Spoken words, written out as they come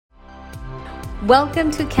Welcome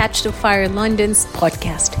to Catch the Fire London's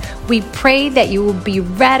podcast. We pray that you will be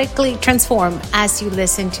radically transformed as you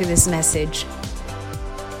listen to this message.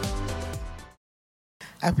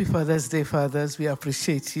 Happy Father's Day, fathers. We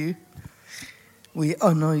appreciate you. We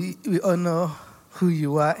honor you. We honor who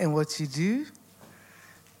you are and what you do.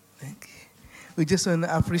 Thank you. We just want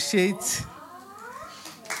to appreciate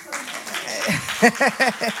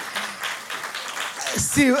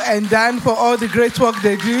Sue and Dan for all the great work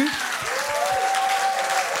they do.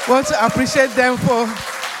 Want to appreciate them for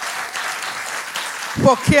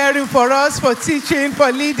caring for us, for teaching,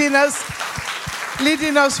 for leading us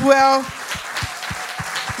well.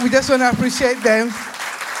 We just want to appreciate them.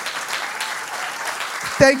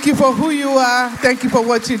 Thank you for who you are. Thank you for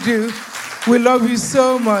what you do. We love you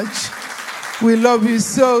so much. We love you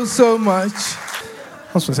so, so much.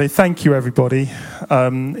 I just want to say thank you, everybody.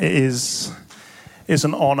 It's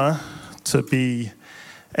an honor to be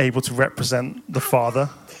able to represent the Father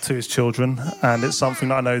to his children, and it's something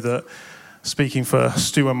that I know that, speaking for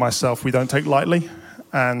Stu and myself, we don't take lightly,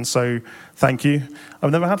 and so thank you. I've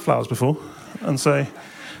never had flowers before, and so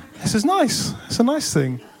this is nice. It's a nice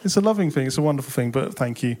thing. It's a loving thing. It's a wonderful thing, but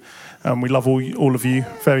thank you. We love all of you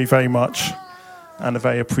very, very much, and are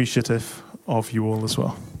very appreciative of you all as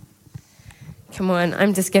well. Come on,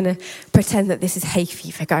 I'm just going to pretend that this is hay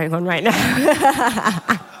fever going on right now.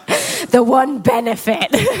 The one benefit.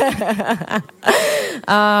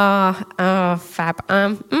 Fab.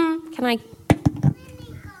 Can I?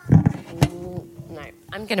 No,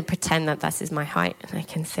 I'm going to pretend that this is my height and I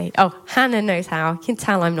can see. Oh, Hannah knows how. You can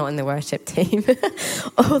tell I'm not in the worship team.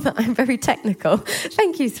 Or that I'm very technical.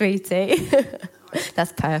 Thank you, sweetie.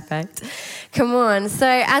 That's perfect. Come on. So,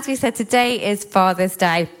 as we said, today is Father's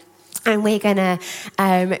Day. And we're going to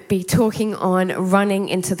be talking on running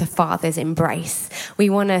into the Father's embrace. We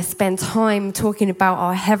want to spend time talking about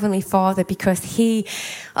our Heavenly Father because He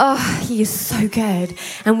is so good.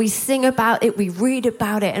 And we sing about it, we read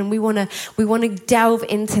about it, and we want to delve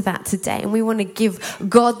into that today. And we want to give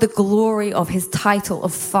God the glory of His title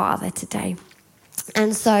of Father today.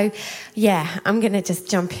 And so, I'm going to just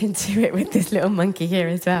jump into it with this little monkey here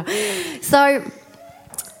as well. So,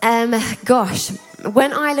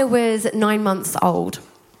 when Isla was 9 months old,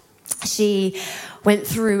 she went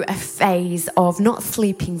through a phase of not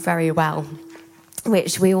sleeping very well,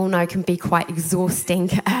 which we all know can be quite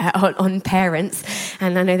exhausting on parents.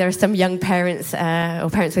 And I know there are some young parents or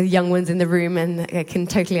parents with young ones in the room and can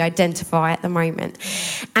totally identify at the moment.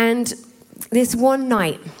 And this one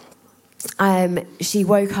night, she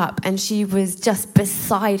woke up and she was just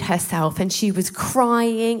beside herself and she was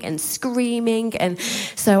crying and screaming, and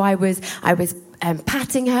so I was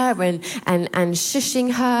patting her and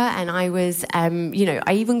shushing her, and I was I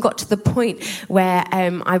even got to the point where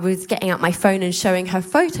I was getting out my phone and showing her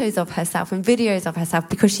photos of herself and videos of herself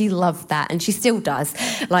because she loved that, and she still does.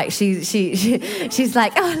 Like she's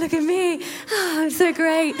like, oh, look at me, oh, I'm so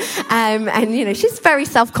great, and she's very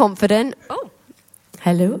self-confident. Oh.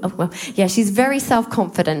 Hello? Oh, well, yeah, she's very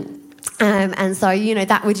self-confident. And so,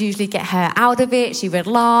 that would usually get her out of it. She would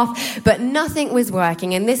laugh, but nothing was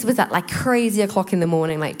working. And this was at like crazy o'clock in the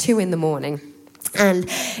morning, like 2 a.m. And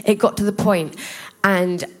it got to the point,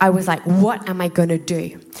 and I was like, what am I going to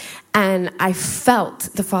do? And I felt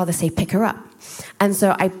the Father say, pick her up. And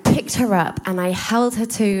so I picked her up and I held her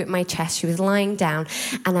to my chest. She was lying down,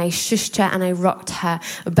 and I shushed her and I rocked her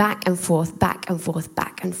back and forth, back and forth,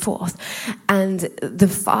 back and forth. And the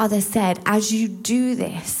Father said, as you do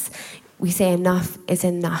this, we say enough is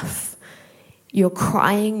enough. You're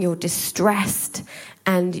crying, you're distressed,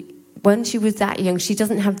 and when she was that young, she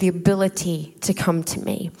doesn't have the ability to come to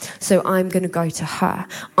me. So I'm going to go to her.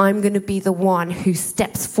 I'm going to be the one who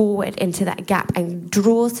steps forward into that gap and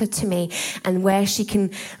draws her to me, and where she can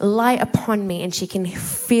lie upon me and she can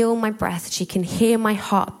feel my breath, she can hear my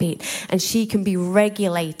heartbeat, and she can be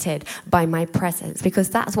regulated by my presence. Because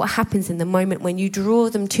that's what happens in the moment when you draw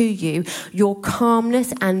them to you. Your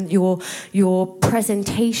calmness and your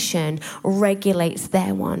presentation regulates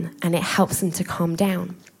their one, and it helps them to calm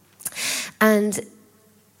down. And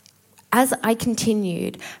as I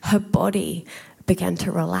continued, her body began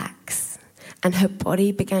to relax, and her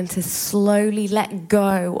body began to slowly let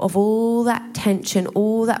go of all that tension,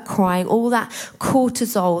 all that crying, all that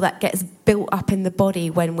cortisol that gets built up in the body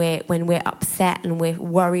when we're upset and we're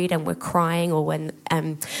worried and we're crying, or when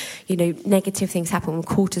negative things happen. When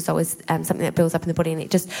cortisol is something that builds up in the body, and it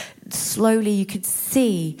just slowly, you could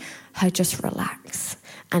see her just relax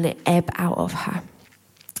and it ebb out of her.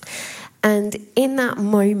 And in that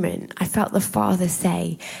moment, I felt the Father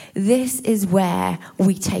say, this is where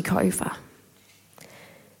we take over.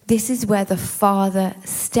 this is where the Father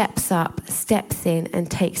steps up, steps in,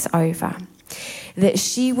 and takes over. That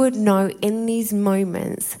she would know in these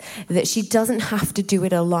moments that she doesn't have to do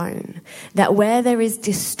it alone. That where there is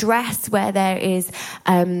distress, where there is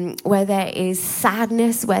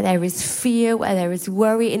sadness, where there is fear, where there is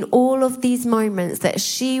worry, in all of these moments, that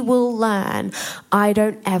she will learn, I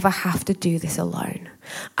don't ever have to do this alone.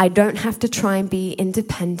 I don't have to try and be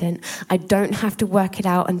independent. I don't have to work it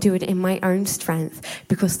out and do it in my own strength,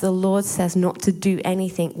 because the Lord says not to do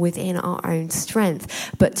anything within our own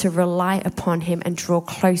strength, but to rely upon him and draw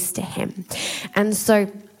close to him. And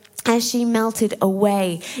so as she melted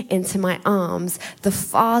away into my arms, the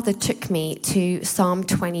Father took me to Psalm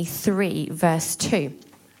 23, verse 2.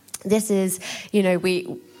 This is,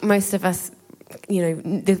 most of us,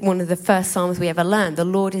 one of the first Psalms we ever learned. The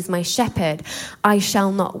Lord is my shepherd, I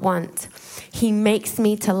shall not want. He makes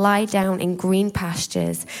me to lie down in green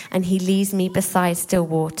pastures, and he leads me beside still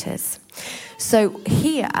waters. So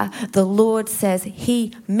here, the Lord says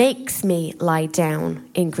he makes me lie down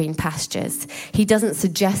in green pastures. He doesn't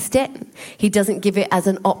suggest it. He doesn't give it as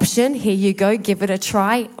an option. Here you go, give it a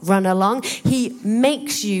try, run along. He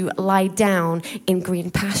makes you lie down in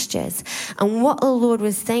green pastures. And what the Lord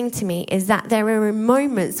was saying to me is that there are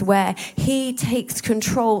moments where he takes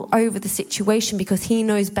control over the situation because he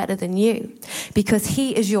knows better than you. Because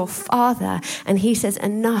he is your Father, and he says,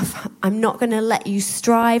 enough. I'm not going to let you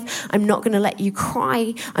strive. I'm not going to let you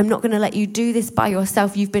cry. I'm not going to let you do this by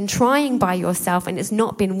yourself. You've been trying by yourself and it's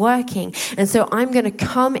not been working. And so I'm going to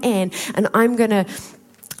come in, and I'm going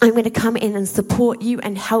to come in and support you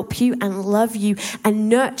and help you and love you and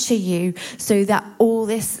nurture you so that all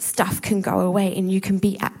this stuff can go away and you can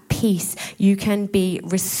be at peace. You can be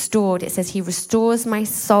restored. It says he restores my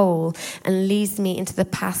soul and leads me into the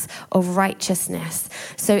path of righteousness.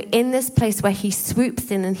 So in this place where he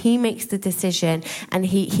swoops in and he makes the decision, and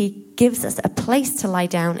he gives us a place to lie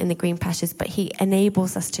down in the green pastures, but he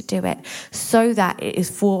enables us to do it so that it is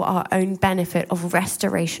for our own benefit of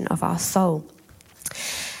restoration of our soul.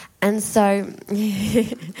 And so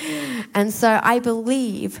I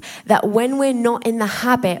believe that when we're not in the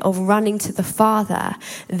habit of running to the Father,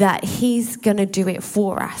 that he's going to do it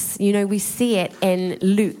for us. We see it in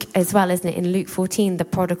Luke as well, isn't it? In Luke 14, the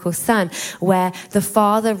prodigal son, where the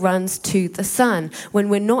Father runs to the Son. When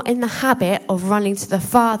we're not in the habit of running to the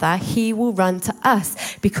Father, he will run to us,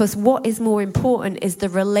 because what is more important is the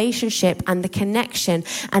relationship and the connection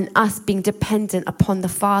and us being dependent upon the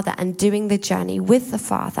Father and doing the journey with the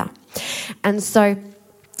Father. And so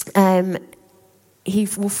he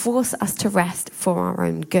will force us to rest for our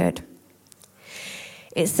own good.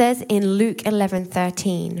 It says in Luke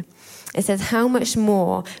 11:13, it says, how much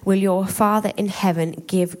more will your Father in heaven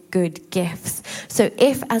give good gifts? So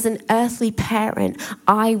if as an earthly parent,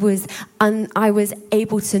 I was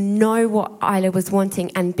able to know what Isla was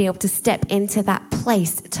wanting and be able to step into that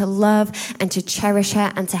place to love and to cherish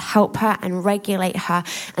her and to help her and regulate her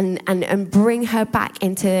and bring her back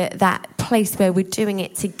into that place where we're doing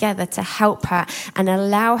it together to help her and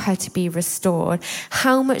allow her to be restored,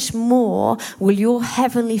 how much more will your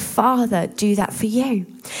Heavenly Father do that for you?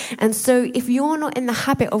 And so if you're not in the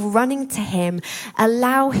habit of running to him,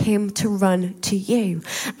 allow him to run to you.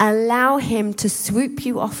 Allow him to swoop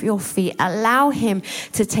you off your feet. Allow him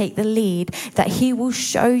to take the lead, that he will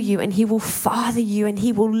show you and he will father you and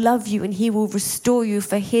he will love you and he will restore you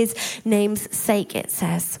for his name's sake, it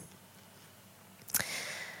says.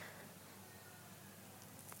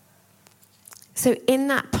 So in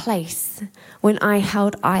that place, when I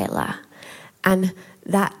held Isla and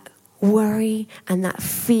that worry and that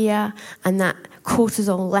fear and that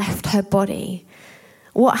cortisol left her body,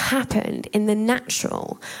 what happened in the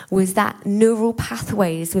natural was that neural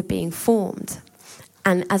pathways were being formed.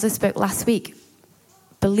 And as I spoke last week,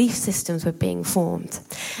 belief systems were being formed.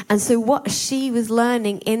 And so what she was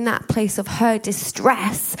learning in that place of her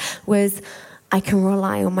distress was, I can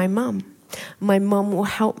rely on my mum. My mum will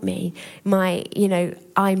help me.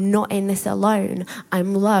 I'm not in this alone.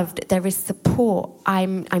 I'm loved. There is support.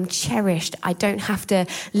 I'm cherished. I don't have to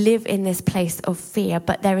live in this place of fear,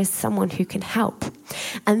 but there is someone who can help.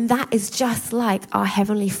 And that is just like our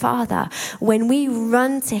Heavenly Father. When we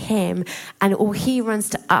run to him or he runs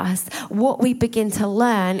to us, what we begin to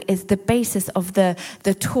learn is the basis of the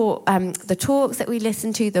talks that we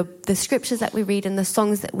listen to, the scriptures that we read and the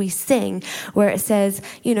songs that we sing, where it says,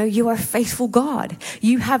 you are a faithful God.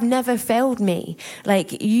 You have never failed me.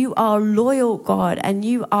 Like, you are loyal, God, and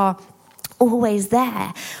you are always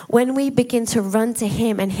there. When we begin to run to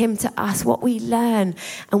him and him to us, what we learn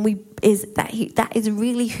is that is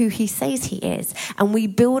really who he says he is. And we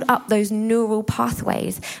build up those neural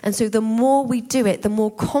pathways. And so the more we do it, the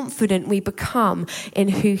more confident we become in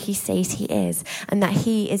who he says he is, and that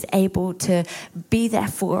he is able to be there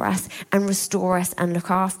for us and restore us and look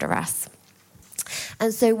after us.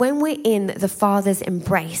 And so when we're in the Father's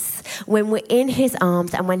embrace, when we're in his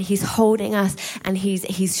arms and when he's holding us and he's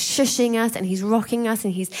shushing us and he's rocking us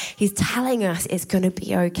and he's telling us it's going to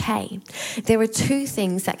be okay, there are two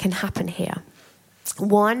things that can happen here.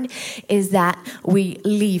 One is that we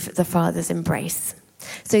leave the Father's embrace.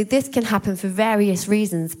 So this can happen for various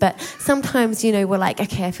reasons, but sometimes, we're like,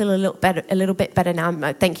 okay, I feel a little bit better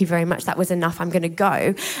now. Thank you very much. That was enough. I'm going to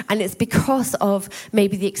go. And it's because of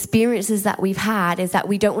maybe the experiences that we've had is that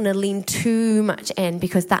we don't want to lean too much in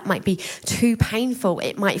because that might be too painful.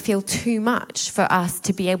 It might feel too much for us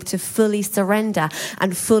to be able to fully surrender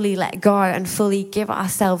and fully let go and fully give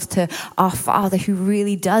ourselves to our Father who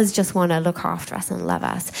really does just want to look after us and love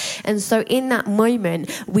us. And so in that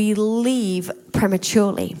moment, we leave prematurely.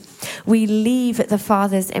 We leave the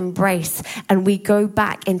Father's embrace and we go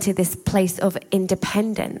back into this place of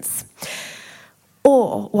independence.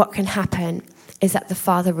 Or what can happen is that the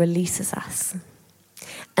Father releases us.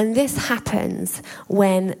 And this happens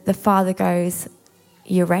when the Father goes,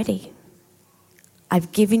 you're ready.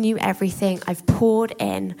 I've given you everything. I've poured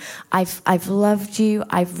in. I've loved you.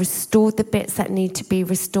 I've restored the bits that need to be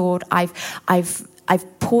restored. I've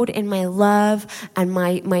poured in my love and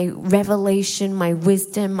my revelation, my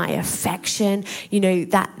wisdom, my affection,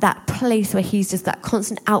 that place where he's just that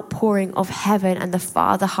constant outpouring of heaven and the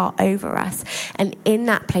Father heart over us. And in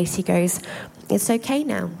that place he goes, it's okay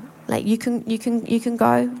now. Like you can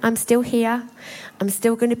go. I'm still here. I'm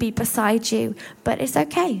still going to be beside you, but it's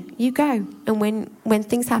okay. You go. And when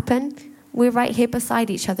things happen, we're right here beside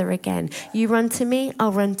each other again. You run to me,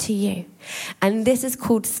 I'll run to you. And this is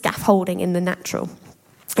called scaffolding in the natural.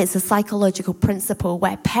 It's a psychological principle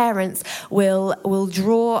where parents will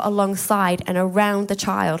draw alongside and around the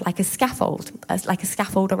child like a scaffold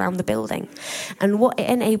around the building. And what it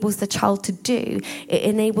enables the child to do, it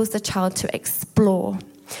enables the child to explore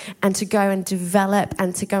and to go and develop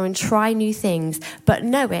and to go and try new things, but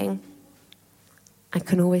knowing I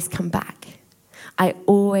can always come back. I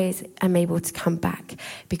always am able to come back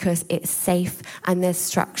because it's safe and there's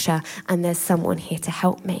structure and there's someone here to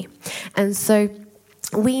help me. And so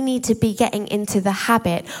we need to be getting into the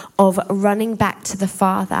habit of running back to the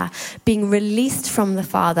Father, being released from the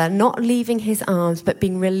Father, not leaving his arms, but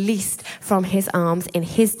being released from his arms in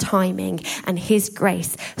his timing and his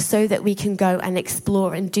grace so that we can go and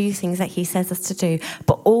explore and do things that he says us to do,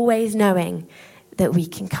 but always knowing that we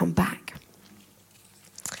can come back.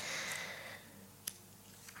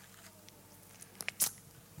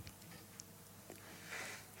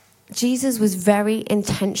 Jesus was very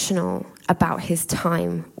intentional about his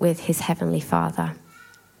time with his Heavenly Father.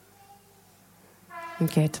 I'm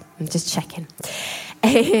good. I'm just checking.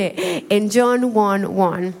 In John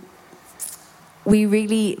 1:1, we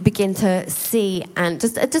really begin to see, and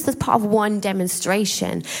just as part of one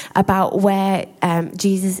demonstration about where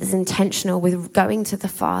Jesus is intentional with going to the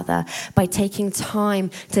Father by taking time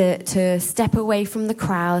to step away from the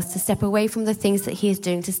crowds, to step away from the things that he is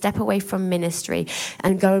doing, to step away from ministry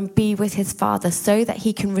and go and be with his Father so that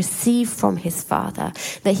he can receive from his Father,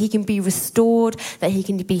 that he can be restored, that he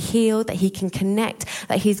can be healed, that he can connect,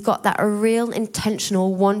 that he's got that real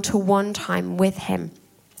intentional one-to-one time with him.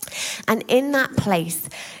 And in that place,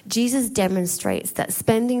 Jesus demonstrates that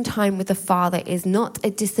spending time with the Father is not a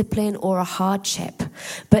discipline or a hardship,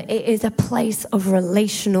 but it is a place of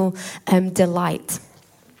relational delight.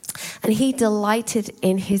 And he delighted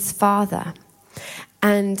in his Father.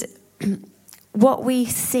 And what we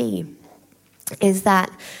see is that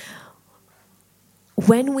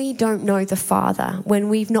when we don't know the Father, when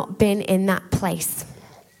we've not been in that place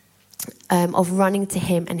of running to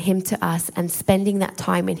him and him to us and spending that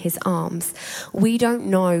time in his arms, we don't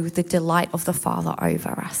know the delight of the Father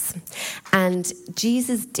over us. And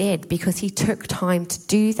Jesus did, because he took time to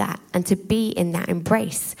do that and to be in that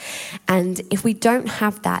embrace. And if we don't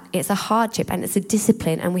have that, it's a hardship and it's a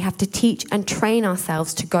discipline, and we have to teach and train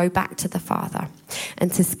ourselves to go back to the Father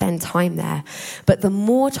and to spend time there. But the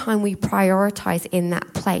more time we prioritize in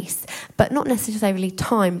that place, but not necessarily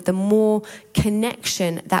time, the more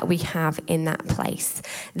connection that we have in that place,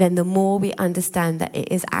 then the more we understand that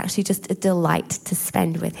it is actually just a delight to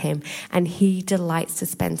spend with him, and he delights to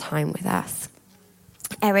spend time with us.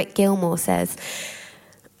 Eric Gilmore says,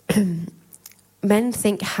 men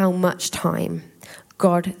think how much time,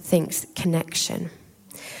 God thinks connection.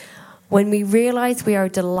 When we realize we are a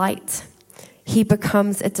delight, he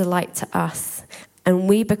becomes a delight to us. And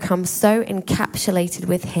we become so encapsulated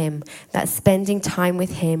with him that spending time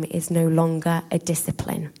with him is no longer a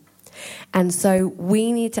discipline. And so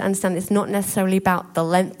we need to understand it's not necessarily about the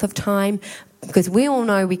length of time, because we all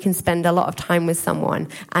know we can spend a lot of time with someone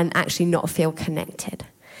and actually not feel connected.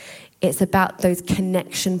 It's about those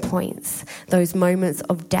connection points, those moments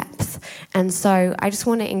of depth. And so I just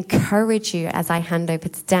want to encourage you as I hand over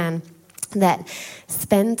to Dan, that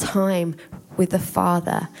spend time with the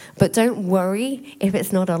Father. But don't worry if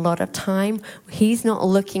it's not a lot of time. He's not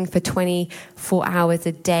looking for 24 hours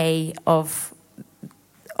a day of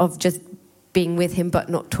just being with him but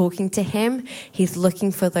not talking to him. He's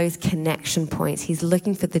looking for those connection points. He's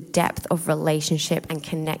looking for the depth of relationship and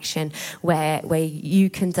connection where you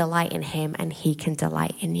can delight in him and he can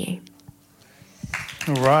delight in you.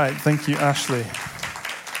 All right. Thank you, Ashley.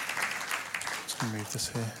 Just going to move this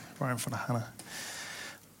here, right in front of Hannah.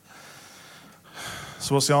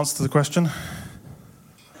 So what's the answer to the question?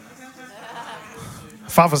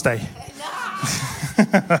 Father's Day.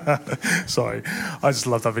 Sorry, I just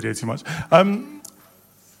love that video too much. I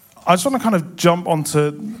just want to kind of jump onto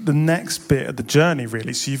the next bit of the journey,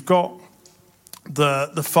 really. So you've got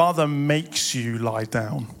the Father makes you lie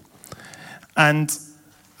down, and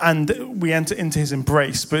we enter into his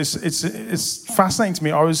embrace. But it's fascinating to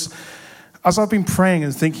me. As I've been praying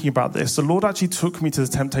and thinking about this, the Lord actually took me to the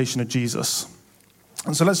temptation of Jesus.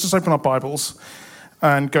 And so let's just open our Bibles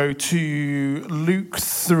and go to Luke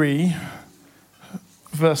 3,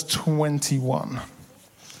 verse 21.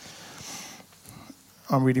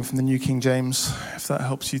 I'm reading from the New King James, if that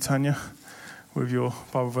helps you, Tanya, with your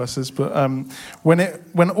Bible verses. But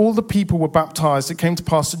when all the people were baptized, it came to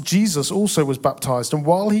pass that Jesus also was baptized. And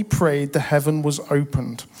while he prayed, the heaven was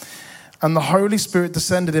opened. And the Holy Spirit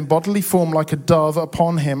descended in bodily form like a dove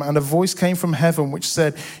upon him. And a voice came from heaven which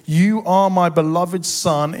said, "You are my beloved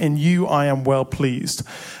Son, in you I am well pleased."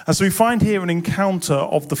 And so we find here an encounter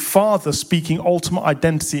of the Father speaking ultimate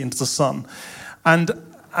identity into the Son. And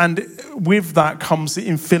with that comes the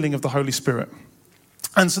infilling of the Holy Spirit.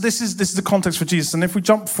 And so this is the context for Jesus. And if we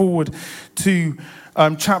jump forward to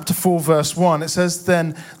chapter 4, verse 1, it says,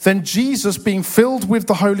 Then Jesus, being filled with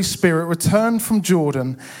the Holy Spirit, returned from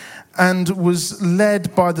Jordan and was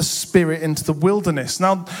led by the Spirit into the wilderness.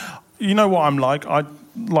 Now, you know what I'm like. I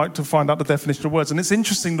like to find out the definition of words. And it's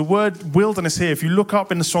interesting, the word wilderness here, if you look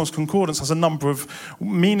up in the Strong's Concordance, has a number of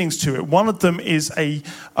meanings to it. One of them is a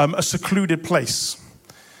secluded place,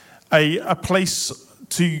 a place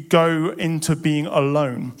to go into being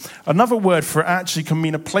alone. Another word for it actually can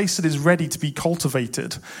mean a place that is ready to be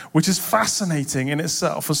cultivated, which is fascinating in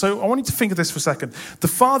itself. And so I want you to think of this for a second. The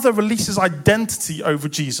Father releases identity over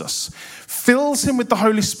Jesus, fills him with the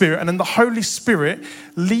Holy Spirit, and then the Holy Spirit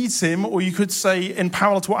leads him, or you could say, in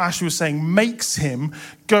parallel to what Ashley was saying, makes him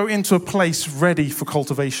go into a place ready for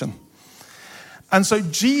cultivation. And so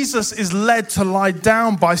Jesus is led to lie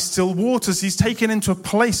down by still waters. He's taken into a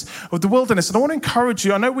place of the wilderness. And I want to encourage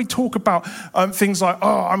you. I know we talk about things like,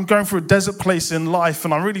 I'm going through a desert place in life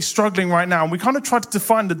and I'm really struggling right now. And we kind of try to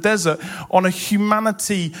define the desert on a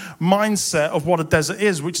humanity mindset of what a desert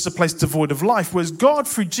is, which is a place devoid of life. Whereas God,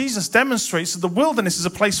 through Jesus, demonstrates that the wilderness is a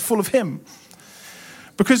place full of him.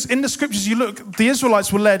 Because in the scriptures you look, the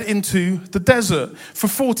Israelites were led into the desert. For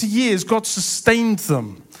 40 years, God sustained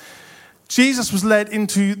them. Jesus was led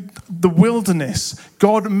into the wilderness.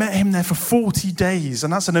 God met him there for 40 days.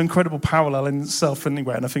 And that's an incredible parallel in itself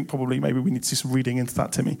anyway. And I think probably maybe we need to do some reading into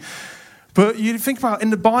that, Timmy. But you think about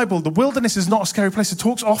in the Bible, the wilderness is not a scary place. It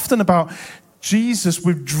talks often about Jesus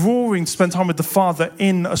withdrawing to spend time with the Father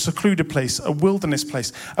in a secluded place, a wilderness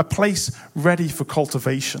place, a place ready for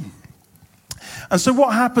cultivation. And so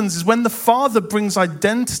what happens is when the Father brings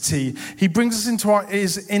identity, he brings us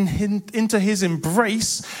into his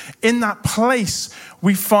embrace. In that place,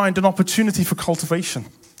 we find an opportunity for cultivation.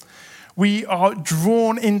 We are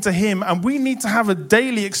drawn into him, and we need to have a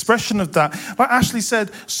daily expression of that. Like Ashley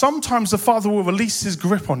said, sometimes the Father will release his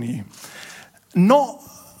grip on you. Not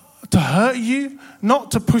to hurt you,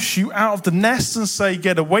 not to push you out of the nest and say,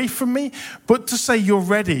 get away from me, but to say you're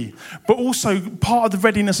ready. But also part of the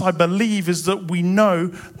readiness, I believe, is that we know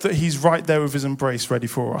that he's right there with his embrace ready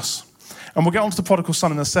for us. And we'll get on to the prodigal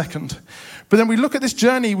son in a second. But then we look at this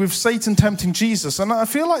journey with Satan tempting Jesus. And I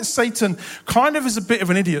feel like Satan kind of is a bit of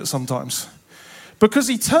an idiot sometimes. Because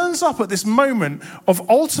he turns up at this moment of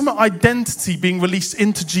ultimate identity being released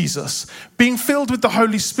into Jesus, being filled with the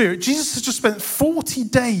Holy Spirit. Jesus has just spent 40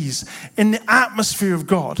 days in the atmosphere of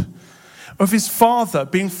God. of his Father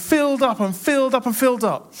being filled up and filled up and filled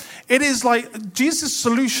up. It is like Jesus'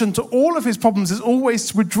 solution to all of his problems is always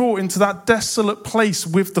to withdraw into that desolate place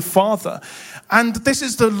with the Father. And this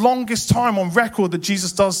is the longest time on record that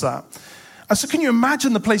Jesus does that. And so can you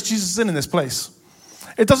imagine the place Jesus is in this place?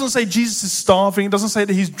 It doesn't say Jesus is starving. It doesn't say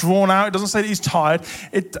that he's drawn out. It doesn't say that he's tired.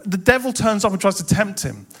 The devil turns up and tries to tempt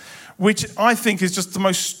him, which I think is just the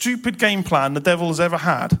most stupid game plan the devil has ever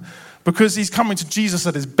had, because he's coming to Jesus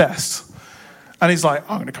at his best. And he's like,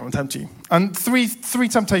 I'm going to come and tempt you. And three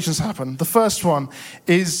temptations happen. The first one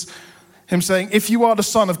is him saying, if you are the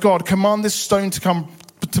Son of God, command this stone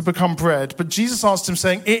to become bread. But Jesus asked him,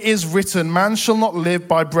 saying, it is written, man shall not live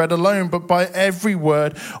by bread alone, but by every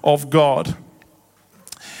word of God.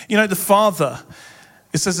 You know, the Father,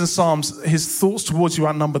 it says in Psalms, his thoughts towards you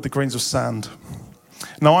outnumber the grains of sand.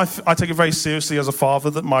 Now, I take it very seriously as a father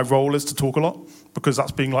that my role is to talk a lot, because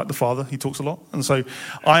that's being like the Father. He talks a lot. And so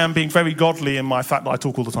I am being very godly in my fact that I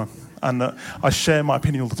talk all the time and that I share my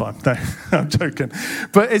opinion all the time. No, I'm joking.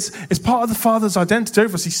 But it's part of the Father's identity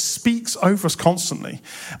over us. He speaks over us constantly.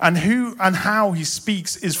 And who and how he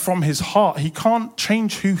speaks is from his heart. He can't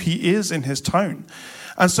change who he is in his tone.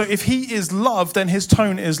 And so if he is love, then his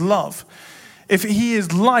tone is love. If he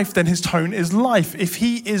is life, then his tone is life. If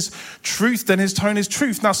he is truth, then his tone is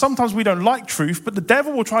truth. Now, sometimes we don't like truth, but the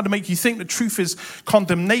devil will try to make you think that truth is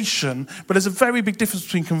condemnation. But there's a very big difference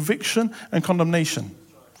between conviction and condemnation.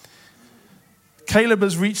 Caleb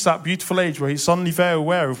has reached that beautiful age where he's suddenly very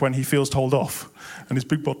aware of when he feels told off. And his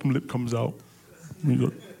big bottom lip comes out.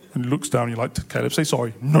 And he looks down and you're like, Caleb, say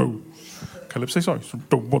sorry. No. Caleb, say sorry.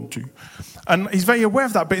 Don't want to. And he's very aware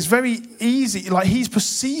of that, but it's very easy. Like, he's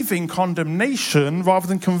perceiving condemnation rather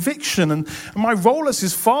than conviction. And my role as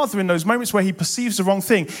his father in those moments where he perceives the wrong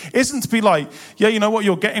thing isn't to be like, yeah, you know what,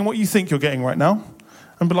 you're getting what you think you're getting right now.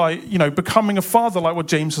 And be like, you know, becoming a father like what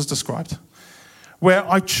James has described, where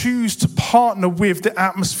I choose to partner with the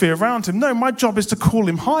atmosphere around him. No, my job is to call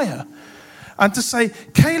him higher. And to say,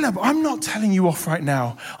 Caleb, I'm not telling you off right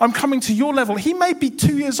now. I'm coming to your level. He may be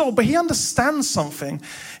 2 years old, but he understands something.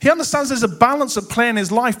 He understands there's a balance at play in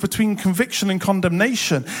his life between conviction and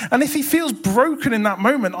condemnation. And if he feels broken in that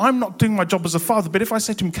moment, I'm not doing my job as a father. But if I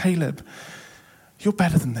say to him, Caleb, you're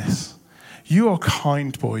better than this. You're a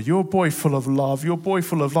kind boy. You're a boy full of love. You're a boy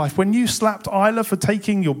full of life. When you slapped Isla for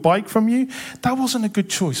taking your bike from you, that wasn't a good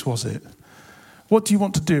choice, was it? What do you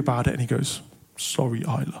want to do about it? And he goes, sorry,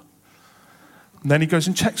 Isla. And then he goes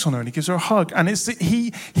and checks on her and he gives her a hug. And it's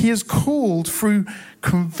he is called through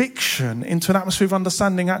conviction into an atmosphere of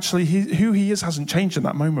understanding. Actually, who he is hasn't changed in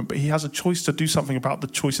that moment, but he has a choice to do something about the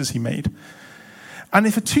choices he made. And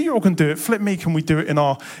if a 2-year-old can do it, flip me, can we do it in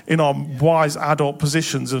our wise adult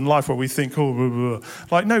positions in life where we think, oh, blah, blah, blah.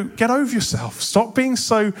 Like, no, get over yourself. Stop being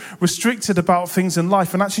so restricted about things in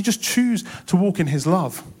life and actually just choose to walk in his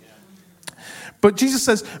love. But Jesus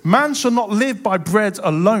says, man shall not live by bread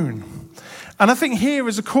alone. And I think here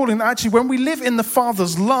is a calling that actually when we live in the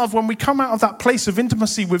Father's love, when we come out of that place of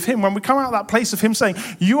intimacy with him, when we come out of that place of him saying,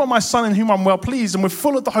 you are my son in whom I'm well pleased, and we're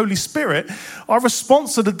full of the Holy Spirit, our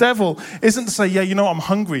response to the devil isn't to say, yeah, you know what, I'm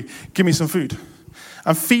hungry, give me some food.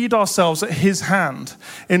 And feed ourselves at his hand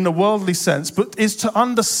in the worldly sense, but is to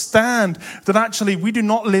understand that actually we do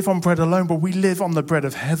not live on bread alone, but we live on the bread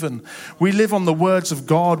of heaven. We live on the words of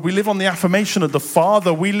God. We live on the affirmation of the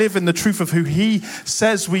Father. We live in the truth of who he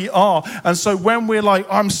says we are. And so when we're like,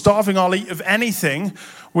 I'm starving, I'll eat of anything,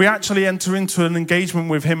 we actually enter into an engagement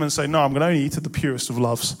with him and say, no, I'm going to only eat of the purest of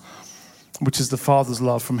loves, which is the Father's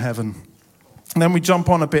love from heaven. And then we jump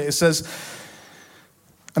on a bit. It says,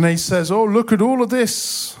 and then he says, oh, look at all of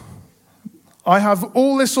this. I have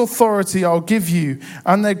all this authority I'll give you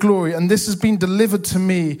and their glory, and this has been delivered to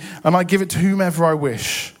me, and I give it to whomever I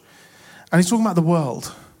wish. And he's talking about the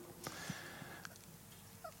world.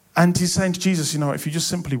 And he's saying to Jesus, you know, if you just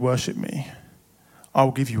simply worship me, I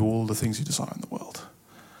will give you all the things you desire in the world.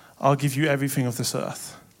 I'll give you everything of this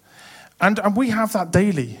earth. And we have that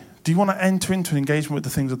daily. Do you want to enter into an engagement with the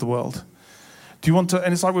things of the world? Do you want to,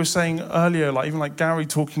 and it's like we were saying earlier, like even like Gary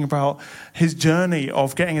talking about his journey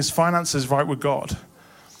of getting his finances right with God.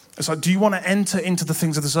 It's like, do you want to enter into the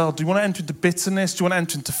things of this world? Do you want to enter into bitterness? Do you want to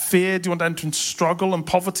enter into fear? Do you want to enter into struggle and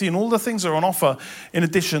poverty and all the things that are on offer in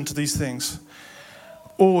addition to these things?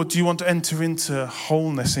 Or do you want to enter into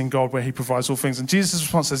wholeness in God where he provides all things? And Jesus'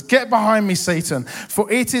 response says, get behind me, Satan,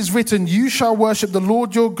 for it is written, you shall worship the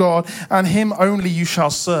Lord your God, and him only you shall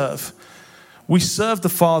serve. We serve the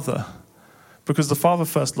Father because the Father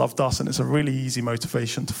first loved us, and it's a really easy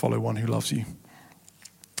motivation to follow one who loves you.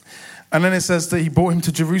 And then it says that he brought him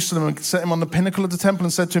to Jerusalem and set him on the pinnacle of the temple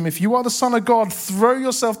and said to him, if you are the Son of God, throw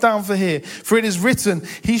yourself down for here. For it is written,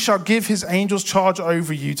 he shall give his angels charge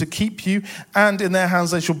over you to keep you, and in their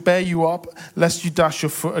hands they shall bear you up, lest you dash your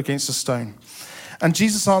foot against a stone. And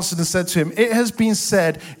Jesus answered and said to him, it has been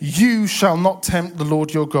said, you shall not tempt the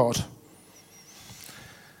Lord your God.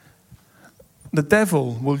 The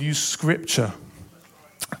devil will use scripture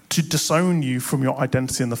to disown you from your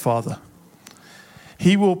identity in the Father.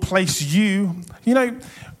 He will place you,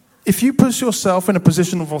 if you put yourself in a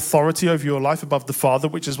position of authority over your life above the Father,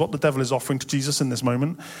 which is what the devil is offering to Jesus in this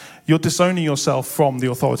moment, you're disowning yourself from the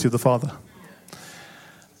authority of the Father.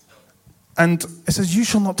 And it says, you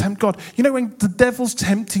shall not tempt God. When the devil's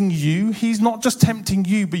tempting you, he's not just tempting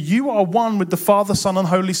you, but you are one with the Father, Son, and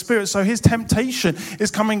Holy Spirit. So his temptation is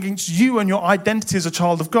coming against you and your identity as a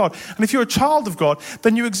child of God. And if you're a child of God,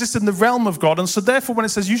 then you exist in the realm of God. And so therefore, when it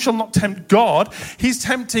says you shall not tempt God, he's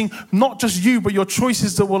tempting not just you, but your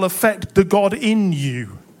choices that will affect the God in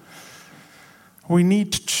you. We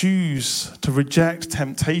need to choose to reject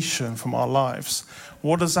temptation from our lives.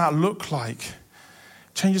 What does that look like?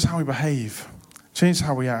 Changes how we behave, changes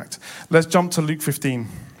how we act. Let's jump to Luke 15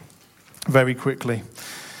 very quickly.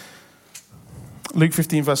 Luke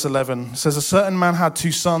 15 verse 11 says, a certain man had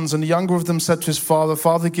 2 sons, and the younger of them said to his father,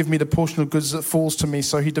 Father, give me the portion of goods that falls to me.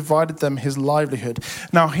 So he divided them his livelihood.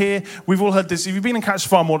 Now here, we've all heard this. If you've been in Catch the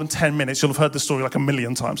Fire more than 10 minutes, you'll have heard this story like a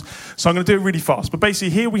million times. So I'm going to do it really fast. But basically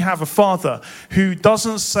here we have a father who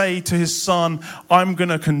doesn't say to his son, I'm going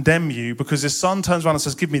to condemn you, because his son turns around and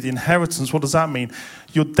says, give me the inheritance. What does that mean?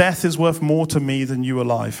 Your death is worth more to me than you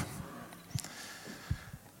alive.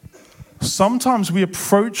 Sometimes we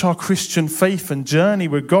approach our Christian faith and journey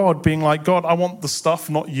with God being like, God, I want the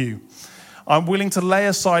stuff, not you. I'm willing to lay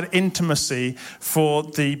aside intimacy for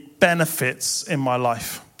the benefits in my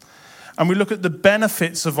life. And we look at the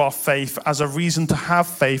benefits of our faith as a reason to have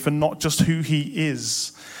faith and not just who he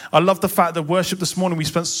is. I love the fact that worship this morning, we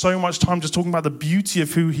spent so much time just talking about the beauty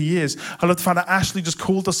of who he is. I love the fact that Ashley just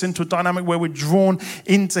called us into a dynamic where we're drawn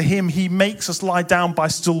into him. He makes us lie down by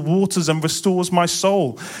still waters and restores my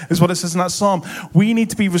soul, is what it says in that psalm. We need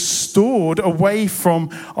to be restored away from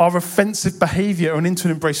our offensive behavior and into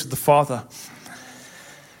an embrace of the Father.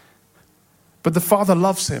 But the Father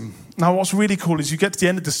loves him. Now, what's really cool is you get to the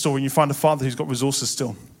end of the story and you find a father who's got resources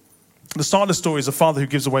still. The start of the story is a father who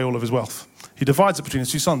gives away all of his wealth. He divides it between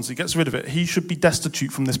his 2 sons. He gets rid of it. He should be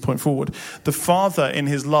destitute from this point forward. The Father in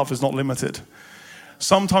his love is not limited.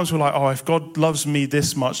 Sometimes we're like, oh, if God loves me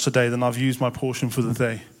this much today, then I've used my portion for the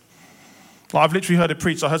day. Like, I've literally heard it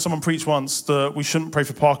preached. I heard someone preach once that we shouldn't pray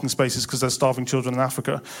for parking spaces because there's starving children in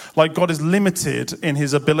Africa. Like, God is limited in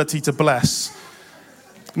his ability to bless.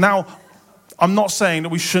 Now, I'm not saying that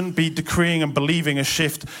we shouldn't be decreeing and believing a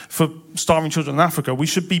shift for starving children in Africa. We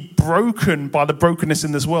should be broken by the brokenness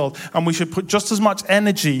in this world, and we should put just as much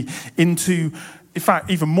energy into, in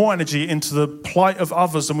fact, even more energy into the plight of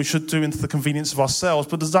others than we should do into the convenience of ourselves.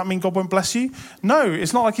 But does that mean God won't bless you? No,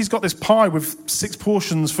 it's not like he's got this pie with 6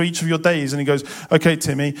 portions for each of your days, and he goes, okay,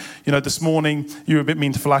 Timmy, this morning you were a bit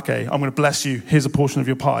mean to Falake. I'm going to bless you. Here's a portion of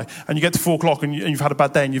your pie. And you get to 4 o'clock and you've had a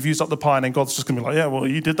bad day and you've used up the pie, and then God's just going to be like, yeah, well,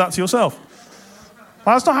 you did that to yourself.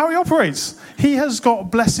 That's not how he operates. He has got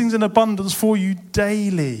blessings in abundance for you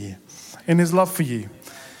daily in his love for you.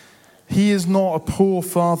 He is not a poor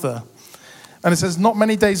father. And it says, not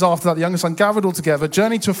many days after that, the younger son gathered all together,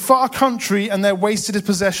 journeyed to a far country, and there wasted his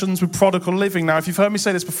possessions with prodigal living. Now, if you've heard me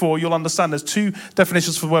say this before, you'll understand there's 2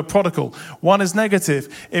 definitions for the word prodigal. One is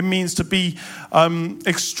negative. It means to be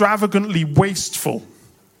extravagantly wasteful.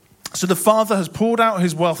 So the father has poured out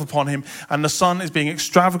his wealth upon him, and the son is being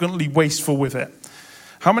extravagantly wasteful with it.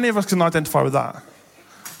 How many of us can identify with that?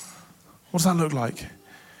 What does that look like?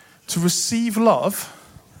 To receive love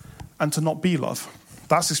and to not be love.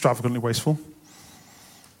 That's extravagantly wasteful.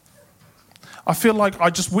 I feel like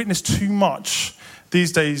I just witness too much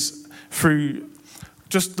these days through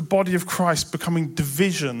just the body of Christ becoming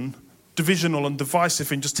divisional and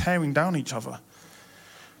divisive and just tearing down each other.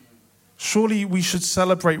 Surely we should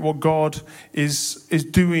celebrate what God is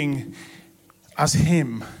doing as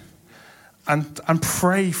him. And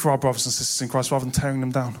pray for our brothers and sisters in Christ rather than tearing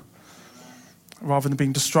them down, rather than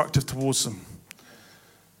being destructive towards them.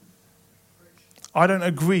 I don't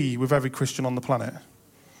agree with every Christian on the planet.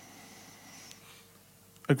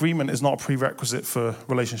 Agreement is not a prerequisite for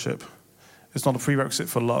relationship. It's not a prerequisite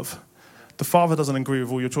for love. The Father doesn't agree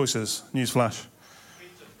with all your choices. Newsflash.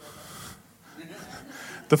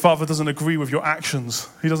 The Father doesn't agree with your actions.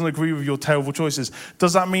 He doesn't agree with your terrible choices.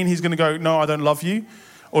 Does that mean he's going to go, no, I don't love you?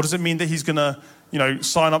 Or does it mean that he's going to,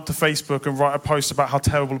 sign up to Facebook and write a post about how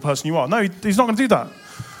terrible a person you are? No, he's not going to do that.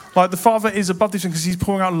 Like the Father is above these things because he's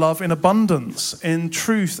pouring out love in abundance, in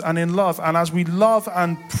truth and in love. And as we love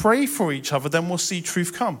and pray for each other, then we'll see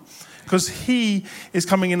truth come. Because he is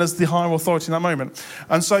coming in as the higher authority in that moment.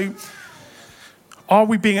 And so, are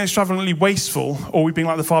we being extravagantly wasteful, or are we being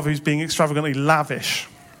like the Father who's being extravagantly lavish?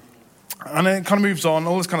 And then it kind of moves on,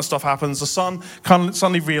 all this kind of stuff happens. The son kind of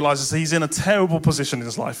suddenly realizes that he's in a terrible position in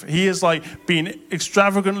his life. He is like being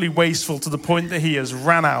extravagantly wasteful to the point that he has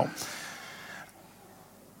ran out.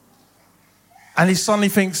 And he suddenly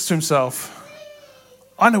thinks to himself,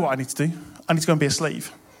 I know what I need to do. I need to go and be a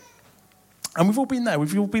slave. And we've all been there.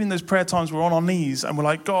 We've all been in those prayer times where we're on our knees and we're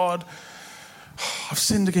like, God, I've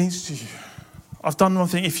sinned against you. I've done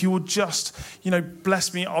nothing. If you will just,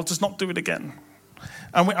 bless me, I'll just not do it again.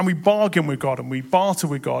 And we bargain with God and we barter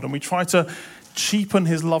with God and we try to cheapen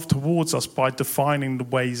his love towards us by defining the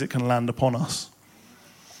ways it can land upon us.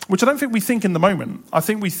 Which I don't think we think in the moment. I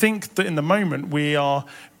think we think that in the moment we are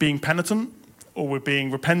being penitent, or we're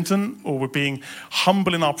being repentant, or we're being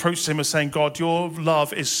humble in our approach to him and saying, God, your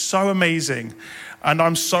love is so amazing and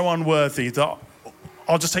I'm so unworthy that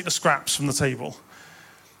I'll just take the scraps from the table.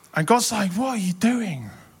 And God's like, what are you doing?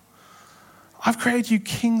 I've created you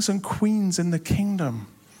kings and queens in the kingdom.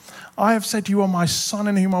 I have said you are my son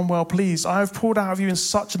in whom I'm well pleased. I have poured out of you in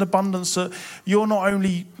such an abundance that you're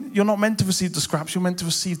not meant to receive the scraps, you're meant to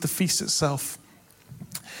receive the feast itself.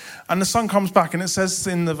 And the son comes back, and it says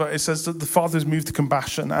that the Father is moved to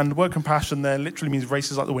compassion. And the word compassion there literally means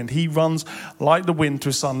races like the wind. He runs like the wind to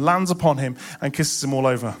his son, lands upon him, and kisses him all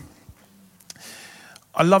over.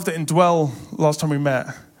 I loved it in Dwell last time we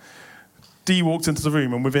met. Dee walked into the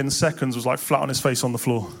room, and within seconds was like flat on his face on the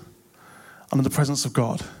floor, under the presence of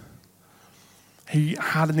God. He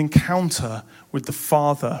had an encounter with the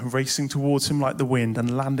Father racing towards him like the wind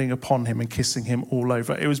and landing upon him and kissing him all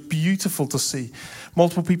over. It was beautiful to see.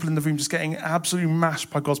 Multiple people in the room just getting absolutely mashed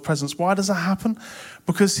by God's presence. Why does that happen?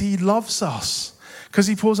 Because he loves us. Because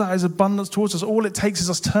he pours out his abundance towards us. All it takes is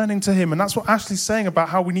us turning to him. And that's what Ashley's saying about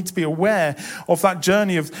how we need to be aware of that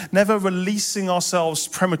journey of never releasing ourselves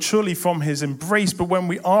prematurely from his embrace. But when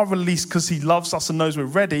we are released because he loves us and knows we're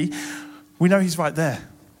ready, we know he's right there.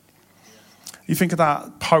 You think of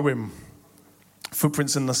that poem,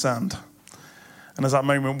 Footprints in the Sand. And there's that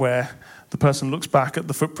moment where the person looks back at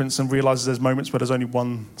the footprints and realizes there's moments where there's only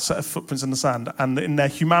one set of footprints in the sand. And in their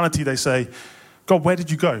humanity, they say, God, where did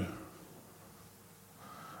you go?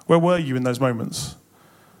 Where were you in those moments?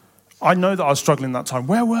 I know that I was struggling that time.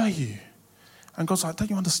 Where were you? And God's like, don't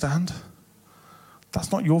you understand?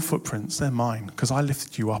 That's not your footprints, they're mine, because I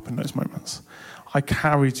lifted you up in those moments. I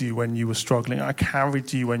carried you when you were struggling. I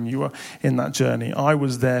carried you when you were in that journey. I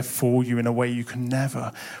was there for you in a way you can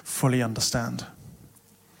never fully understand.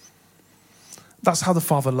 That's how the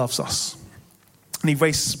Father loves us. And he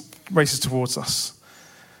races towards us.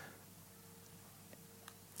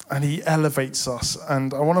 And he elevates us.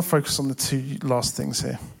 And I want to focus on the two last things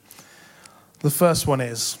here. The first one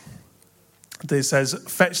is, that it says,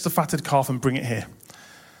 fetch the fatted calf and bring it here.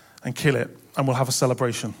 And kill it, and we'll have a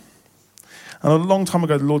celebration. And a long time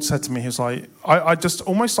ago, the Lord said to me, he was like, I just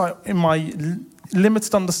almost like in my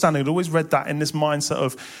limited understanding, I'd always read that in this mindset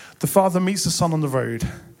of the Father meets the Son on the road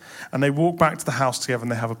and they walk back to the house together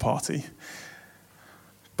and they have a party.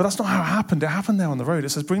 But that's not how it happened. It happened there on the road. It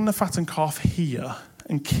says, bring the fattened calf here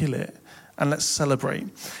and kill it and let's celebrate.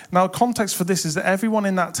 Now, the context for this is that everyone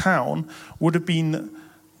in that town would have been,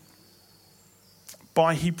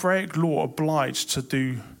 by Hebraic law, obliged to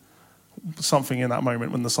do something in that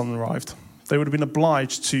moment when the son arrived. They would have been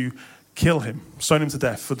obliged to kill him, stone him to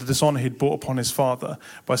death for the dishonor he'd brought upon his father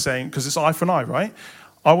by saying, because it's eye for an eye, right?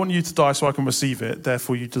 I want you to die so I can receive it,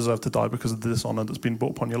 therefore you deserve to die because of the dishonor that's been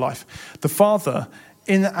brought upon your life. The Father,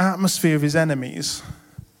 in the atmosphere of his enemies,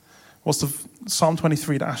 what's the Psalm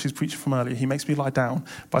 23 that Ashley's preaching from earlier? He makes me lie down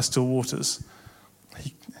by still waters.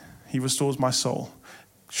 He restores my soul.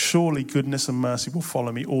 Surely goodness and mercy will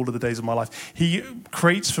follow me all of the days of my life. He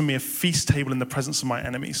creates for me a feast table in the presence of my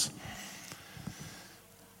enemies.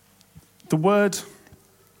 The word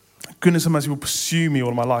goodness and mercy will pursue me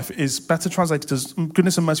all of my life is better translated as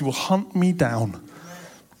goodness and mercy will hunt me down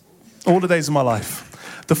all the days of my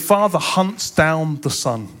life. The Father hunts down the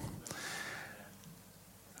Son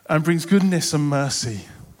and brings goodness and mercy.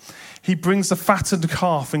 He brings the fattened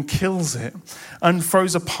calf and kills it and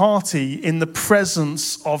throws a party in the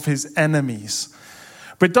presence of his enemies.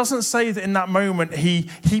 But it doesn't say that in that moment he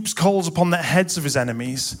heaps coals upon the heads of his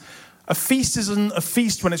enemies. A feast isn't a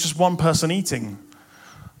feast when it's just one person eating.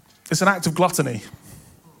 It's an act of gluttony.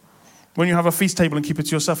 When you have a feast table and keep it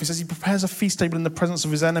to yourself, he says he prepares a feast table in the presence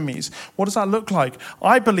of his enemies. What does that look like?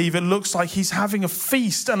 I believe it looks like he's having a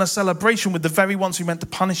feast and a celebration with the very ones who meant to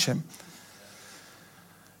punish him.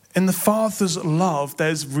 In the Father's love,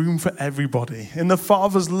 there's room for everybody. In the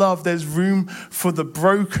Father's love, there's room for the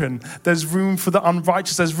broken. There's room for the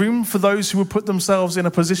unrighteous. There's room for those who would put themselves in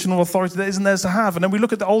a position of authority that isn't theirs to have. And then we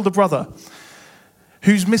look at the older brother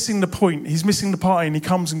who's missing the point. He's missing the party, and he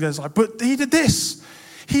comes and goes like, but he did this.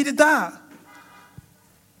 He did that.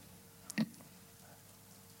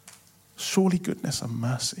 Surely goodness and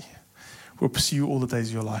mercy will pursue you all the days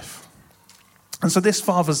of your life. And so this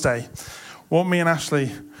Father's Day, what me and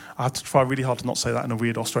Ashley, I had to try really hard to not say that in a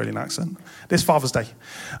weird Australian accent. This Father's Day,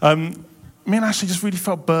 me and Ashley just really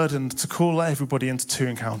felt burdened to call everybody into 2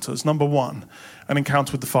 encounters. Number 1, an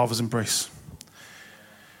encounter with the Father's embrace.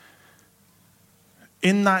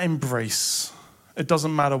 In that embrace, it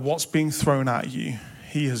doesn't matter what's being thrown at you.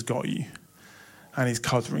 He has got you, and he's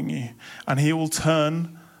covering you. And he will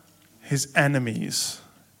turn his enemies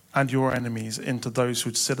and your enemies into those who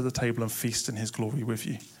would sit at the table and feast in his glory with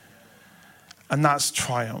you. And that's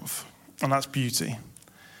triumph, and that's beauty.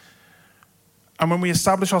 And when we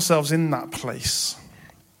establish ourselves in that place,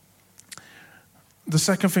 the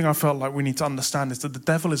second thing I felt like we need to understand is that the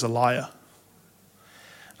devil is a liar.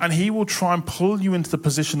 And he will try and pull you into the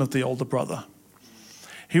position of the older brother.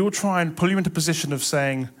 He will try and pull you into a position of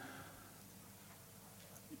saying,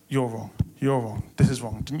 you're wrong, this is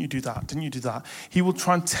wrong, didn't you do that? He will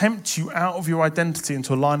try and tempt you out of your identity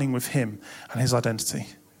into aligning with him and his identity.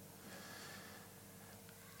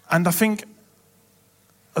 And I think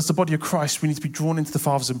as the body of Christ, we need to be drawn into the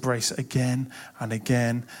Father's embrace again and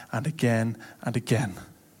again and again and again.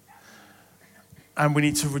 And we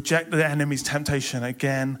need to reject the enemy's temptation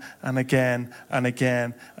again and again and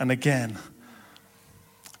again and again.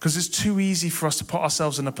 Because it's too easy for us to put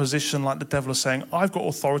ourselves in a position like the devil is saying, I've got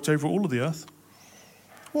authority over all of the earth.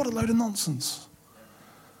 What a load of nonsense.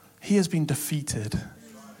 He has been defeated.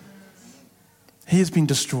 He has been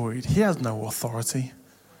destroyed. He has no authority.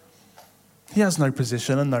 He has no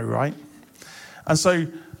position and no right. And so,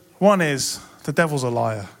 one is, the devil's a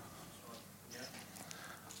liar.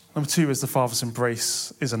 Number 2 is the Father's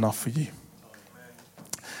embrace is enough for you.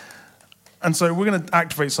 And so we're going to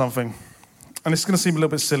activate something. And it's going to seem a little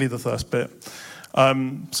bit silly, the first bit.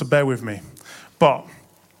 So bear with me. But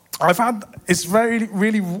it's very,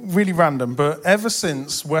 really, really random, but ever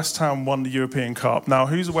since West Ham won the European Cup, now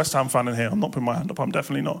who's a West Ham fan in here? I'm not putting my hand up, I'm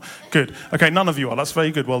definitely not. Good. Okay, none of you are. That's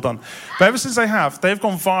very good, well done. But ever since they've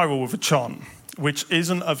gone viral with a chant, which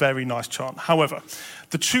isn't a very nice chant. However,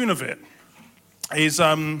 the tune of it is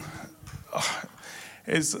da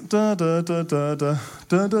da da da da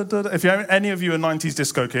da da da. If any of you are 90s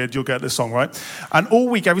disco kid, you'll get this song, right? And all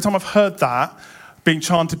week, every time I've heard that being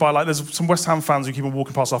chanted by, like, there's some West Ham fans who keep on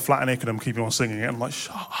walking past our flat in Ickenham, keeping on singing it. I'm like,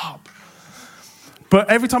 shut up. But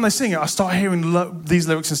every time they sing it, I start hearing these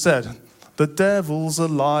lyrics instead. The devil's a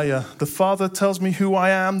liar. The Father tells me who I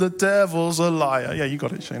am. The devil's a liar. Yeah, you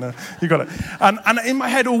got it, Shayna. You got it. And in my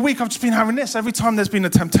head all week, I've just been having this. Every time there's been a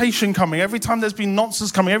temptation coming, every time there's been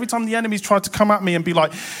nonsense coming, every time the enemy's tried to come at me and be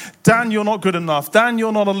like, Dan, you're not good enough. Dan,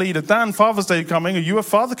 you're not a leader. Dan, Father's Day coming. Are you a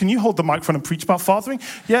father? Can you hold the microphone and preach about fathering?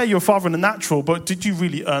 Yeah, you're a father in the natural, but did you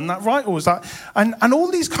really earn that right? Or was that... And all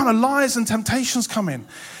these kind of lies and temptations come in.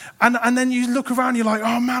 And then you look around, you're like,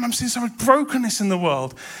 oh man, I'm seeing so much brokenness in the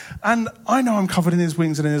world. And I know I'm covered in his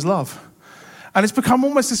wings and in his love. And it's become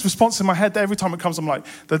almost this response in my head that every time it comes, I'm like,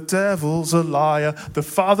 the devil's a liar. The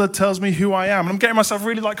Father tells me who I am. And I'm getting myself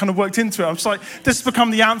really like kind of worked into it. I'm just like, this has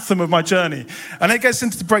become the anthem of my journey. And it gets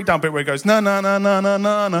into the breakdown bit where it goes, no, no, no, no, no,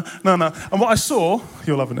 no, no, no, no. And what I saw,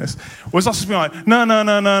 you're loving this, was us just being like, no, no,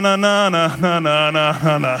 no, no, no, no, no, no, no, no,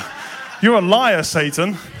 no, no. You're a liar,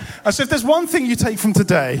 Satan. And so if there's one thing you take from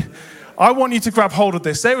today, I want you to grab hold of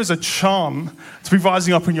this. There is a charm to be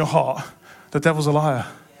rising up in your heart. The devil's a liar.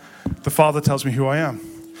 The Father tells me who I am.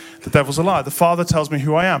 The devil's a liar. The Father tells me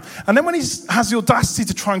who I am. And then when he has the audacity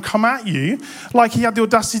to try and come at you, like he had the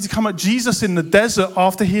audacity to come at Jesus in the desert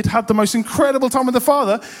after he had had the most incredible time with the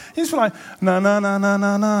Father, he's like, no, no, no, no,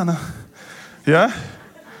 no, no, no. Yeah?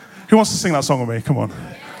 Who wants to sing that song with me? Come on.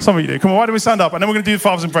 Some of you do. Come on, why don't we stand up? And then we're going to do the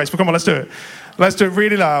Father's embrace. But come on, let's do it. Let's do it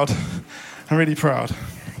really loud and really proud.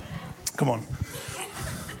 Come on.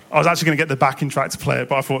 I was actually going to get the backing track to play it,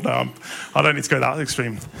 but I thought, no, I don't need to go that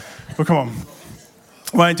extreme. But come on.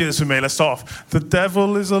 Why don't you do this with me? Let's start off. The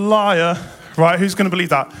devil is a liar. Right, who's going to believe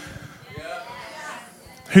that? Yeah.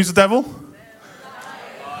 Who's the devil?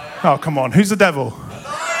 Oh, come on. Who's the devil?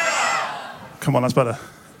 Come on, that's better.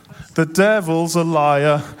 The devil's a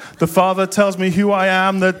liar. The Father tells me who I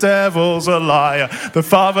am. The devil's a liar. The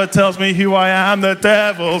Father tells me who I am. The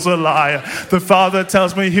devil's a liar. The Father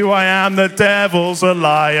tells me who I am. The devil's a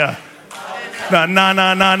liar. Na na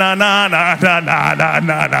na na na na na na na na na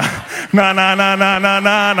na na na na na na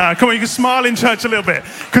na na. Come on, you can smile in church a little bit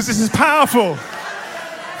because this is powerful.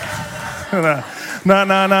 Na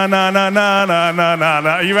na na na na na na na na.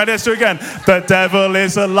 Are you ready? Let's do it again. The devil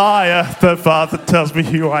is a liar. The Father tells me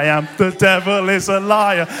who I am. The devil is a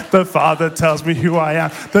liar. The Father tells me who I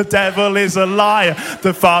am. The devil is a liar.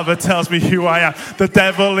 The Father tells me who I am. The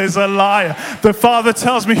devil is a liar. The Father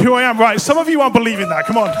tells me who I am. Right, some of you aren't believing that.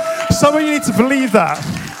 Come on. Some of you need to believe that.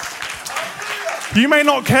 You may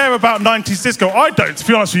not care about 90s disco. I don't, to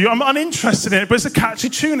be honest with you. I'm uninterested in it, but it's a catchy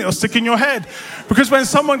tune. It'll stick in your head. Because when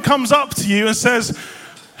someone comes up to you and says,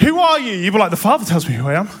 who are you? You'll be like, the Father tells me who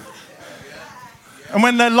I am. And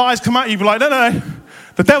when their lies come at you, you'll be like, no,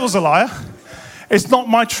 the devil's a liar. It's not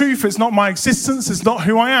my truth. It's not my existence. It's not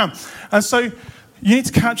who I am. And so you need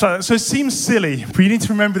to catch that. So it seems silly, but you need to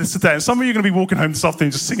remember this today. And some of you are going to be walking home this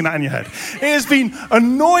afternoon just singing that in your head. It has been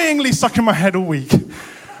annoyingly stuck in my head all week.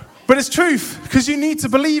 But it's truth, because you need to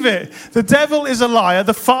believe it. The devil is a liar.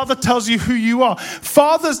 The Father tells you who you are.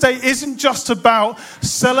 Father's Day isn't just about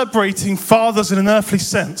celebrating fathers in an earthly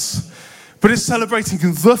sense, but it's celebrating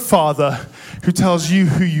the Father who tells you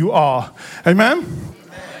who you are. Amen?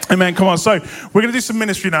 Amen. Come on. So we're going to do some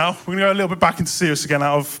ministry now. We're going to go a little bit back into serious again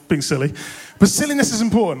out of being silly. But silliness is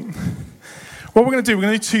important. What we're going to do, we're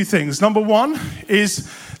going to do two things. Number one is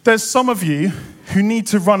there's some of you who need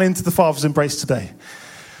to run into the Father's embrace today.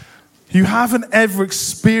 You haven't ever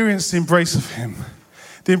experienced the embrace of him,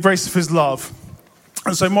 the embrace of his love.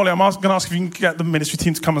 And so, Molly, I'm going to ask if you can get the ministry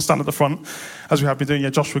team to come and stand at the front, as we have been doing. Yeah,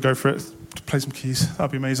 Joshua, go for it. Play some keys.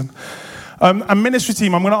 That'd be amazing. And ministry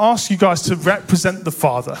team, I'm going to ask you guys to represent the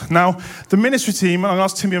Father. Now, the ministry team, I'm going to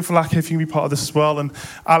ask Timmy and Falake if you can be part of this as well, and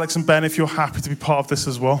Alex and Ben if you're happy to be part of this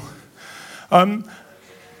as well.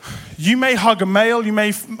 You may hug a male, you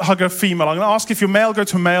may hug a female. I'm going to ask if you're male, go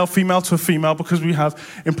to a male, female to a female, because we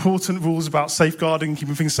have important rules about safeguarding,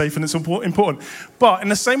 keeping things safe, and it's important. But in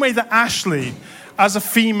the same way that Ashley, as a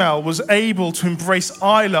female, was able to embrace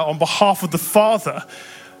Isla on behalf of the Father,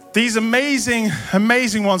 these amazing,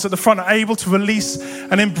 amazing ones at the front are able to release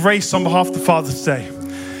and embrace on behalf of the Father today.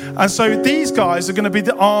 And so these guys are going to be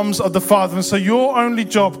the arms of the Father. And so your only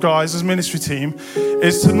job, guys, as ministry team,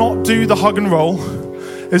 is to not do the hug and roll,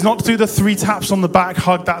 is not to do the 3 taps on the back,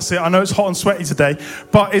 hug, that's it. I know it's hot and sweaty today,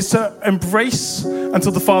 but it's to embrace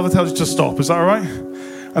until the Father tells you to stop. Is that all right?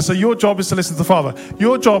 And so your job is to listen to the Father.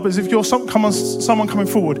 Your job is, if you're someone coming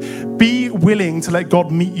forward, be willing to let God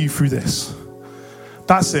meet you through this.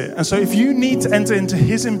 That's it. And so if you need to enter into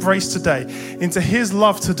his embrace today, into his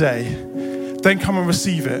love today, then come and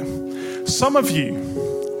receive it. Some of you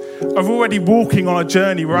are already walking on a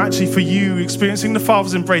journey where actually for you, experiencing the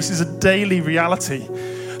Father's embrace is a daily reality.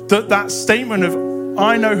 That statement of,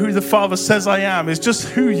 I know who the Father says I am, is just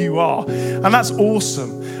who you are. And that's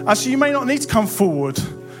awesome. And so you may not need to come forward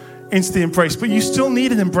into the embrace, but you still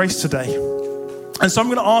need an embrace today. And so I'm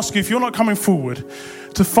going to ask you, if you're not coming forward,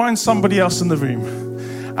 to find somebody else in the room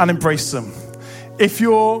and embrace them. If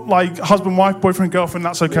you're like husband, wife, boyfriend, girlfriend,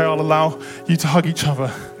 that's okay. I'll allow you to hug each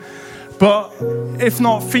other. But if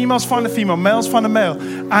not, females find a female, males find a male,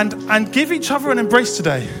 and give each other an embrace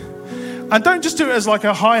today. And don't just do it as like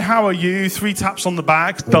a, hi, how are you? 3 taps on the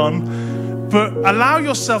back, done. But allow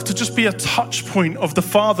yourself to just be a touch point of the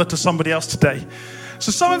Father to somebody else today.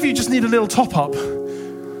 So some of you just need a little top up,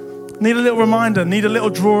 need a little reminder, need a little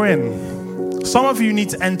draw in. Some of you need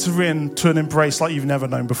to enter into an embrace like you've never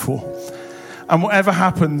known before. And whatever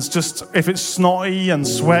happens, just if it's snotty and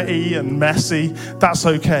sweaty and messy, that's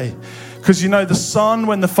okay. Because you know, the son,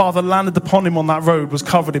 when the Father landed upon him on that road, was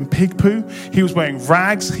covered in pig poo. He was wearing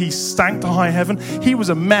rags. He stank to high heaven. He was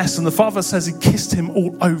a mess. And the Father says he kissed him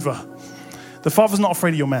all over. The Father's not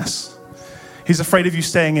afraid of your mess. He's afraid of you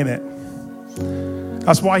staying in it.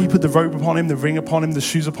 That's why he put the robe upon him, the ring upon him, the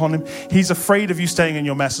shoes upon him. He's afraid of you staying in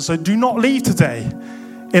your mess. And so do not leave today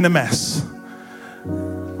in a mess.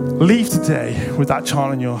 Leave today with that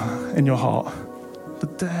child in your heart. The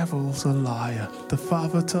devil's a liar. The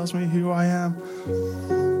Father tells me who I am.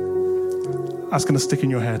 That's going to stick in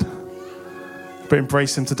your head. But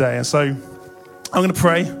embrace him today. And so I'm going to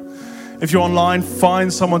pray. If you're online,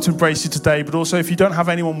 find someone to embrace you today. But also, if you don't have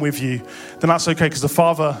anyone with you, then that's okay, because the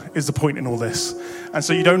Father is the point in all this. And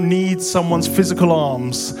so you don't need someone's physical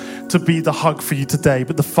arms to be the hug for you today.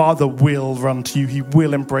 But the Father will run to you. He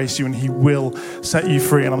will embrace you, and he will set you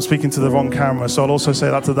free. And I'm speaking to the wrong camera, so I'll also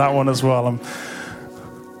say that to that one as well.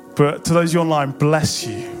 But to those of you online, bless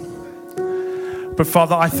you. But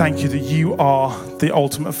Father, I thank you that you are the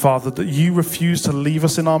ultimate Father, that you refuse to leave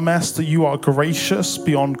us in our mess, that you are gracious,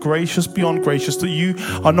 beyond gracious, that you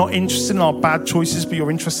are not interested in our bad choices, but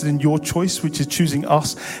you're interested in your choice, which is choosing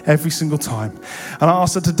us every single time. And I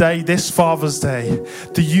ask that today, this Father's Day,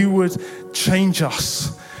 that you would change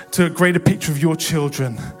us to a greater picture of your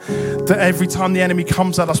children, that every time the enemy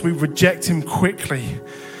comes at us, we reject him quickly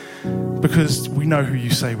because we know who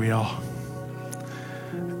you say we are.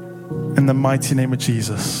 In the mighty name of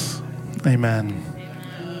Jesus, amen.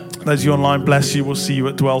 Those of you online, bless you. We'll see you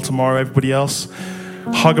at Dwell tomorrow. Everybody else,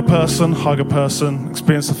 hug a person,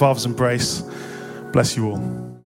 experience the Father's embrace. Bless you all.